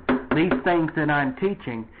that I'm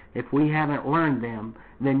teaching, if we haven't learned them,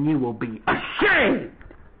 then you will be ashamed.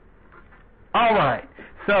 All right,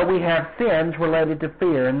 so we have sins related to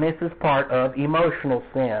fear, and this is part of emotional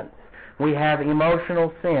sins. We have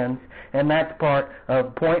emotional sins, and that's part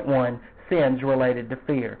of point 1, sins related to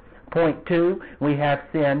fear. Point 2, we have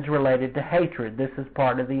sins related to hatred. This is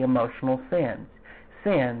part of the emotional sins.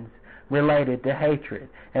 Sins related to hatred,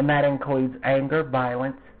 and that includes anger,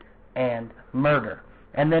 violence, and murder.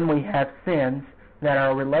 And then we have sins that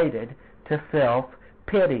are related to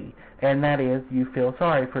self-pity, and that is you feel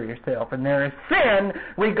sorry for yourself. And there is sin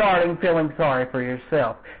regarding feeling sorry for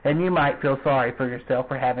yourself, and you might feel sorry for yourself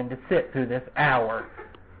for having to sit through this hour.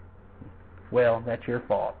 Well, that's your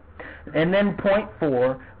fault. And then point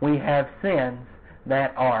 4, we have sins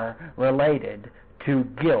that are related to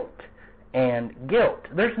guilt. And guilt,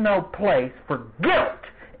 there's no place for guilt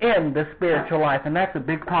in the spiritual life, and that's a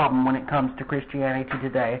big problem when it comes to Christianity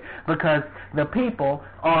today, because the people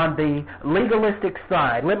on the legalistic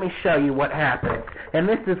side, let me show you what happens, and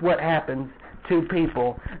this is what happens to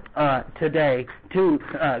people today, to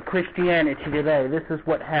Christianity today. This is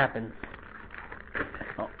what happens.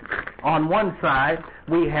 On one side,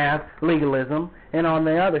 we have legalism, and on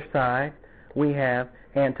the other side, we have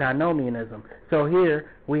antinomianism. So here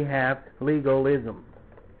we have legalism,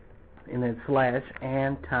 and then /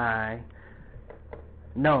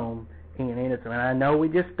 antinomianism. And I know we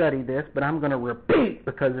just studied this, but I'm going to repeat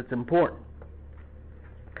because it's important.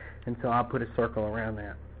 And so I'll put a circle around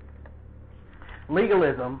that.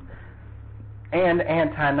 Legalism and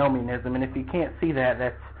antinomianism, and if you can't see that,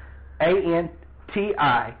 that's ANTINOMIAIN.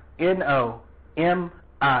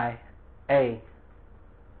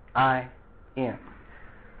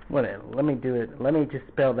 Whatever. Let me do it. Let me just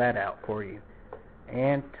spell that out for you.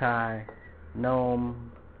 Antinomianism.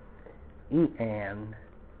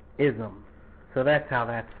 So that's how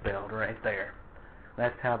that's spelled right there.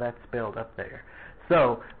 That's how that's spelled up there.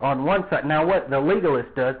 So, on one side, now what the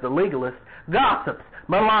legalist does, the legalist gossips,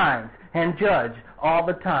 maligns, and judge all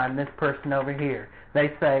the time this person over here.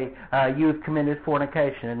 They say, you've committed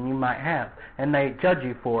fornication, and you might have, and they judge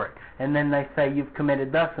you for it. And then they say, you've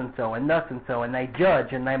committed thus and so, and they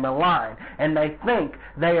judge, and they malign, and they think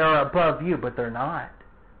they are above you, but they're not.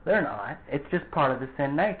 They're not. It's just part of the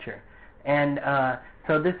sin nature. And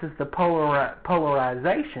so this is the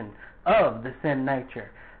polarization of the sin nature.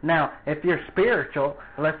 Now, if you're spiritual,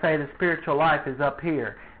 let's say the spiritual life is up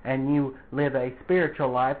here, and you live a spiritual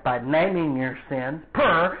life by naming your sins,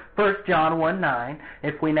 per 1 John 1:9,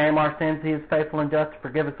 if we name our sins, He is faithful and just to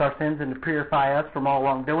forgive us our sins and to purify us from all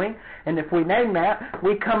wrongdoing. And if we name that,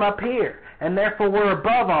 we come up here, and therefore we're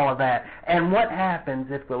above all of that. And what happens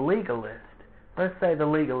if the legalist, let's say the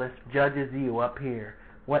legalist judges you up here,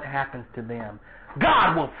 what happens to them?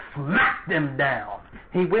 God will smack them down.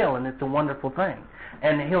 He will, and it's a wonderful thing.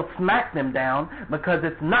 And He'll smack them down because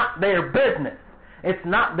it's not their business. It's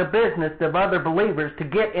not the business of other believers to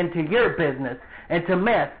get into your business and to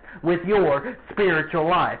mess with your spiritual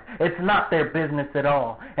life. It's not their business at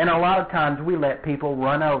all. And a lot of times we let people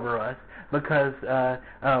run over us because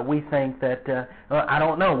we think that, I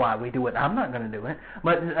don't know why we do it. I'm not going to do it.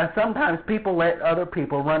 But sometimes people let other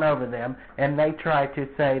people run over them, and they try to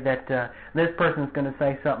say that this person's going to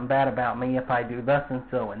say something bad about me if I do thus and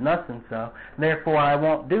so and thus and so. Therefore, I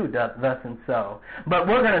won't do thus and so. But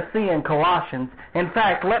we're going to see in Colossians, in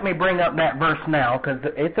fact, let me bring up that verse now, because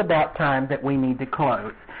it's about time that we need to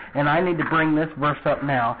close. And I need to bring this verse up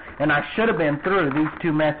now. And I should have been through these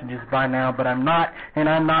two messages by now, but I'm not, and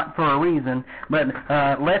I'm not for a reason. But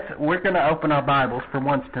we're going to open our Bibles for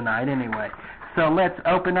once tonight anyway. So let's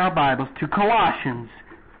open our Bibles to Colossians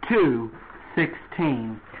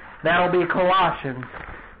 2:16. That'll be Colossians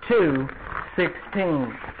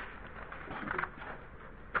 2:16.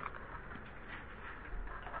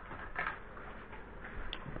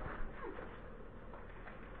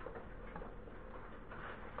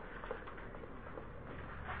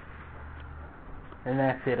 And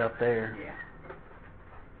that's it up there. Yeah.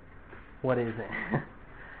 What is it?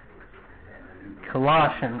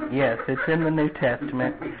 Colossians, yes, it's in the New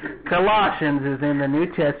Testament. Colossians is in the New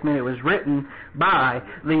Testament. It was written by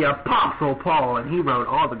the Apostle Paul, and he wrote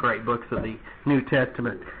all the great books of the New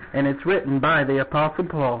Testament. And it's written by the Apostle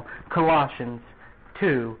Paul, Colossians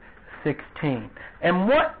 2:16. And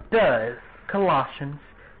what does Colossians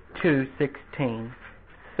 2:16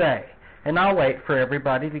 say? And I'll wait for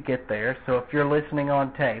everybody to get there, so if you're listening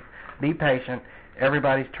on tape, be patient.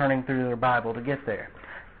 Everybody's turning through their Bible to get there.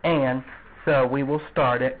 And so we will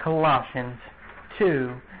start at Colossians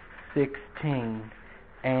 2:16.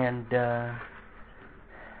 And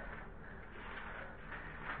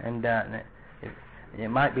it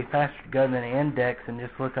might be faster to go to the index and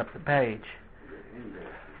just look up the page.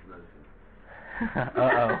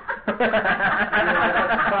 Uh-oh.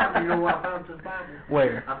 You know where I found this Bible?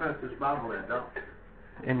 Where? I found this Bible at Doctrine.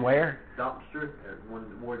 In where? Doctrine,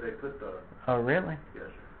 where they put the... Oh, really? Yes,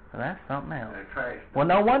 sir. Well, that's something else. And trash. Well,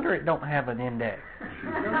 no wonder it don't have an index.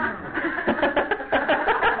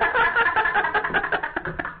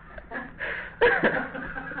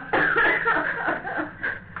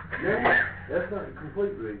 Yeah, that's not a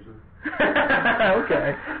complete reason.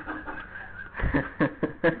 Okay.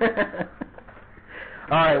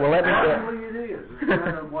 All right, well, let me Actually, it is. It's a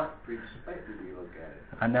matter of what perspective you look at it.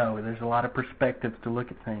 I know, there's a lot of perspectives to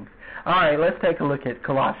look at things. All right, let's take a look at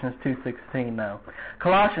Colossians 2:16 now.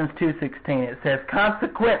 Colossians 2:16, it says,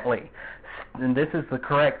 consequently, and this is the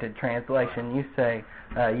corrected translation. You say,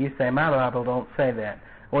 my Bible don't say that.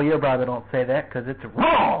 Well, your Bible don't say that because it's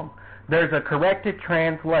wrong. There's a corrected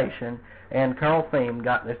translation, and Colonel Thieme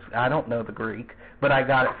got this. I don't know the Greek, but I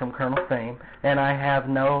got it from Colonel Thieme, and I have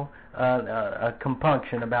no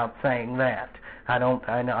compunction about saying that.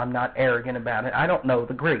 I'm not arrogant about it. I don't know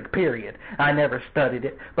the Greek, period. I never studied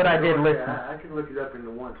it, but I did listen. I can look it up in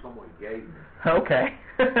the one someone gave me. Okay.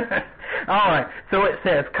 All right. So it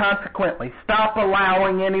says, consequently, stop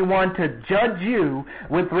allowing anyone to judge you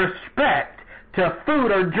with respect to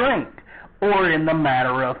food or drink, or in the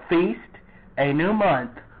matter of feast, a new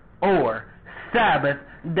month, or Sabbath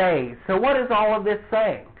days. So what is all of this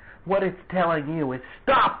saying? What it's telling you is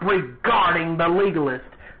stop regarding the legalist.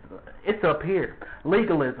 It's up here.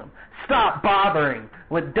 Legalism. Stop bothering.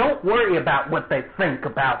 Don't worry about what they think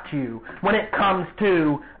about you. When it comes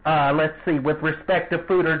to, with respect to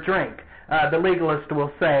food or drink, the legalist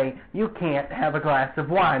will say, you can't have a glass of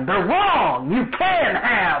wine. They're wrong. You can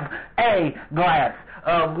have a glass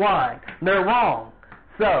of wine. They're wrong.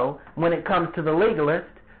 So, when it comes to the legalist,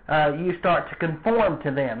 you start to conform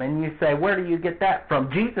to them. And you say, where do you get that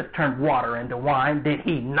from? Jesus turned water into wine, did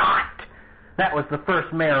he not? That was the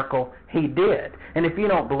first miracle he did. And if you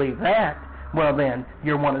don't believe that, well then,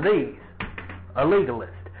 you're one of these, a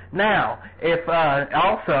legalist. Now, if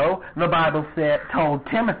also the Bible told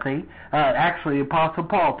Timothy, actually the Apostle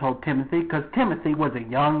Paul told Timothy, because Timothy was a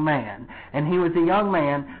young man, and he was a young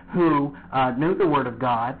man who knew the Word of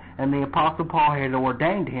God, and the Apostle Paul had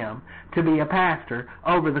ordained him to be a pastor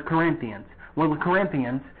over the Corinthians. Well, the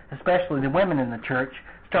Corinthians, especially the women in the church,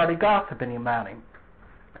 started gossiping about him,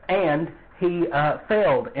 and he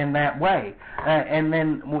failed in that way. And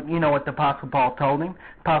then, you know what the Apostle Paul told him?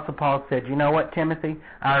 Apostle Paul said, you know what, Timothy?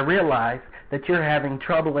 I realize that you're having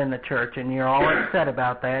trouble in the church, and you're all upset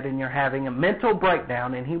about that, and you're having a mental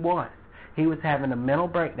breakdown, and he was. He was having a mental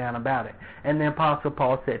breakdown about it. And the Apostle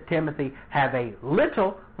Paul said, Timothy, have a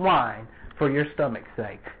little wine for your stomach's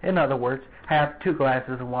sake. In other words, have 2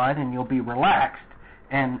 glasses of wine, and you'll be relaxed.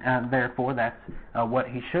 And therefore, that's what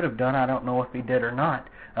he should have done. I don't know if he did or not.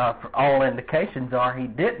 For all indications are he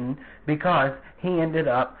didn't, because he ended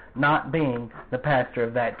up not being the pastor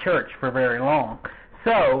of that church for very long.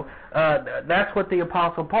 So that's what the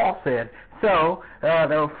Apostle Paul said. So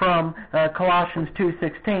from Colossians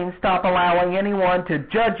 2:16, stop allowing anyone to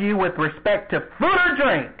judge you with respect to food or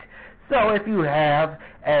drink. So if you have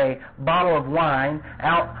a bottle of wine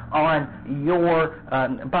out on your,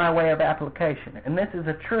 by way of application, and this is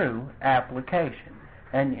a true application,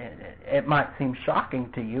 and it might seem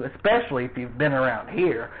shocking to you, especially if you've been around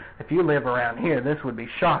here. If you live around here, this would be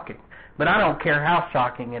shocking. But I don't care how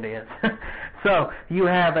shocking it is. So you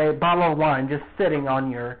have a bottle of wine just sitting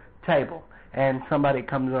on your table, and somebody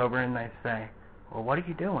comes over and they say, well, what are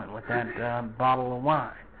you doing with that bottle of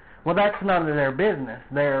wine? Well, that's none of their business.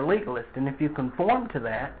 They're legalists, and if you conform to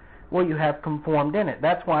that, well, you have conformed in it.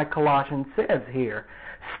 That's why Colossians says here,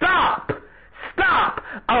 stop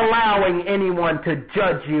allowing anyone to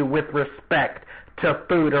judge you with respect to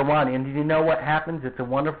food or wine. And do you know what happens? It's a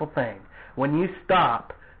wonderful thing. When you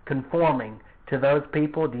stop conforming to those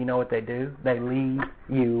people, do you know what they do? They leave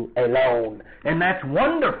you alone. And that's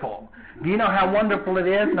wonderful. Do you know how wonderful it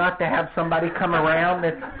is not to have somebody come around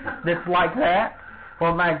that's like that?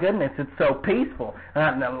 Well, my goodness, it's so peaceful.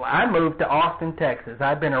 I moved to Austin, Texas.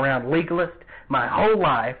 I've been around legalists my whole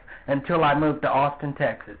life until I moved to Austin,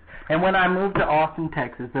 Texas. And when I moved to Austin,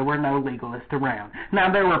 Texas, there were no legalists around. Now,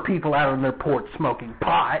 there were people out on their porch smoking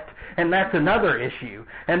pot, and that's another issue.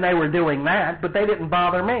 And they were doing that, but they didn't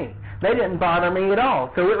bother me. They didn't bother me at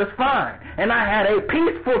all, so it was fine. And I had a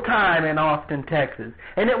peaceful time in Austin, Texas,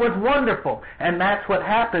 and it was wonderful. And that's what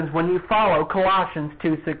happens when you follow Colossians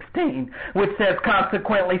 2:16, which says,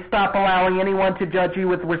 consequently, stop allowing anyone to judge you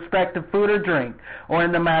with respect to food or drink, or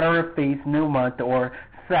in the matter of feast, new month, or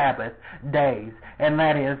Sabbath days. And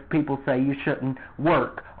that is, people say you shouldn't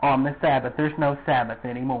work on the Sabbath. There's no Sabbath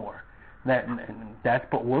anymore.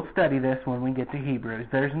 But we'll study this when we get to Hebrews.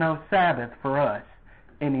 There's no Sabbath for us.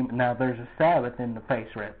 Now, there's a Sabbath in the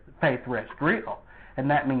faith rest drill, and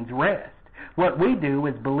that means rest. What we do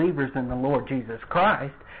as believers in the Lord Jesus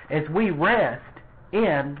Christ is we rest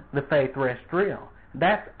in the faith rest drill.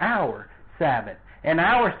 That's our Sabbath. And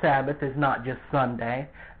our Sabbath is not just Sunday.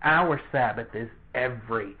 Our Sabbath is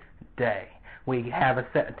every day. We have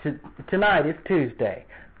tonight is Tuesday,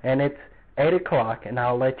 and it's 8 o'clock, and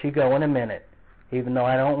I'll let you go in a minute, even though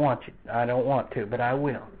I don't want to, but I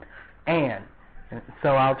will. And so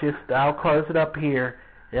I'll close it up here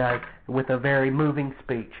with a very moving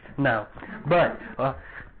speech. No, but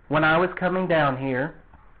when I was coming down here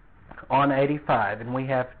on 85, and we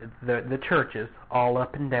have the churches all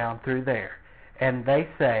up and down through there, and they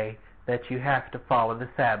say that you have to follow the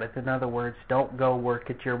Sabbath. In other words, don't go work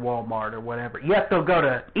at your Walmart or whatever. Yes, they'll go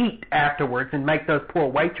to eat afterwards and make those poor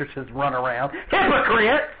waitresses run around.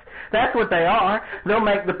 Hypocrites! That's what they are. They'll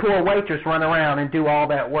make the poor waitress run around and do all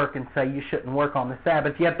that work and say you shouldn't work on the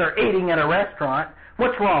Sabbath, yet they're eating at a restaurant.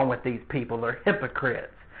 What's wrong with these people? They're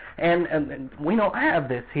hypocrites. And we don't have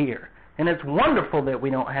this here. And it's wonderful that we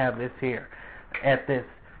don't have this here at this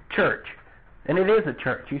church. And it is a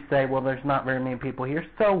church. You say, well, there's not very many people here.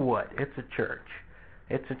 So what? It's a church.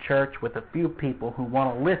 It's a church with a few people who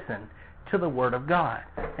want to listen to the Word of God.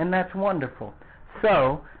 And that's wonderful.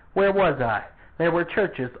 So, where was I? There were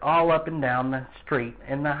churches all up and down the street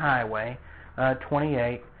in the highway,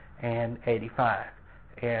 28 and 85.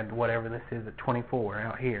 And whatever this is at 24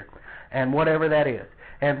 out here. And whatever that is.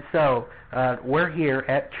 And so, we're here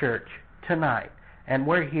at church tonight. And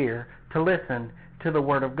we're here to listen to the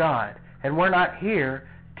Word of God. And we're not here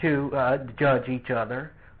to judge each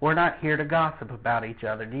other. We're not here to gossip about each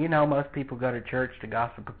other. Do you know most people go to church to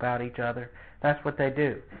gossip about each other? That's what they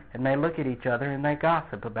do. And they look at each other and they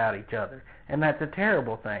gossip about each other. And that's a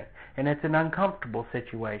terrible thing. And it's an uncomfortable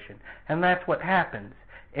situation. And that's what happens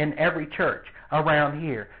in every church around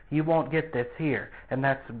here. You won't get this here. And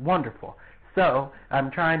that's wonderful. So,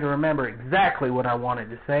 I'm trying to remember exactly what I wanted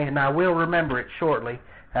to say, and I will remember it shortly.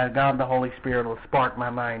 God the Holy Spirit will spark my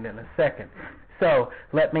mind in a second. So,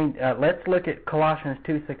 let's look at Colossians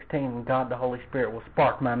 2:16, and God the Holy Spirit will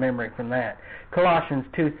spark my memory from that. Colossians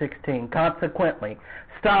 2:16, consequently,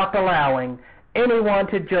 stop allowing anyone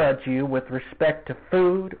to judge you with respect to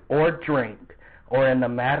food or drink, or in the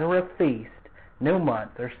matter of feast, new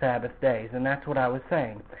month, or Sabbath days. And that's what I was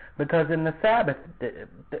saying. Because in the Sabbath,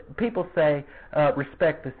 people say,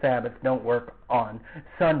 respect the Sabbath, don't work on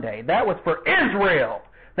Sunday. That was for Israel.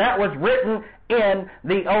 That was written in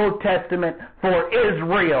the Old Testament for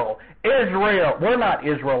Israel. Israel. We're not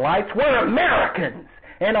Israelites. We're Americans.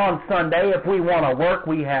 And on Sunday, if we want to work,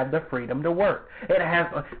 we have the freedom to work. It has,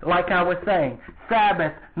 like I was saying,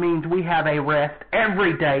 Sabbath means we have a rest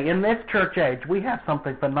every day. In this church age, we have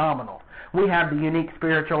something phenomenal. We have the unique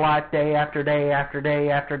spiritual life day after day after day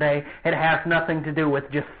after day. It has nothing to do with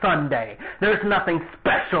just Sunday. There's nothing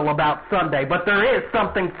special about Sunday, but there is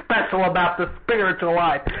something special about the spiritual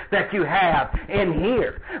life that you have in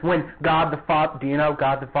here. When God the Father, do you know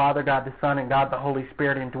God the Father, God the Son, and God the Holy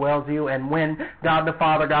Spirit indwells you? And when God the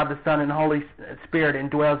Father, God the Son, and the Holy Spirit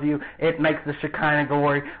indwells you, it makes the Shekinah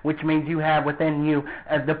glory, which means you have within you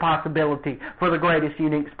the possibility for the greatest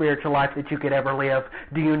unique spiritual life that you could ever live.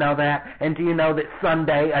 Do you know that? And do you know that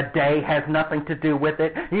Sunday, a day, has nothing to do with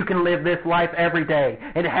it? You can live this life every day.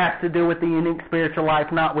 It has to do with the unique spiritual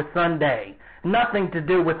life, not with Sunday. Nothing to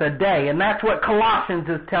do with a day. And that's what Colossians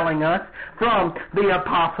is telling us from the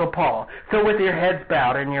Apostle Paul. So with your heads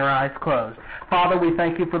bowed and your eyes closed, Father, we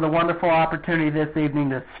thank you for the wonderful opportunity this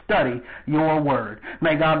evening to study your word.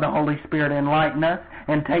 May God the Holy Spirit enlighten us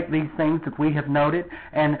and take these things that we have noted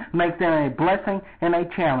and make them a blessing and a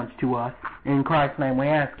challenge to us. In Christ's name we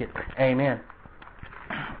ask it. Amen.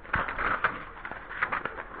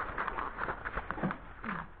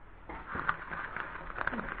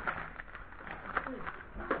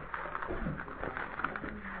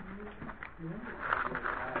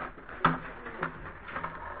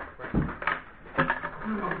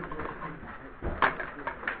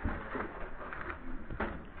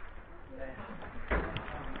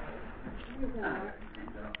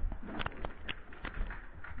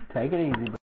 Take it easy.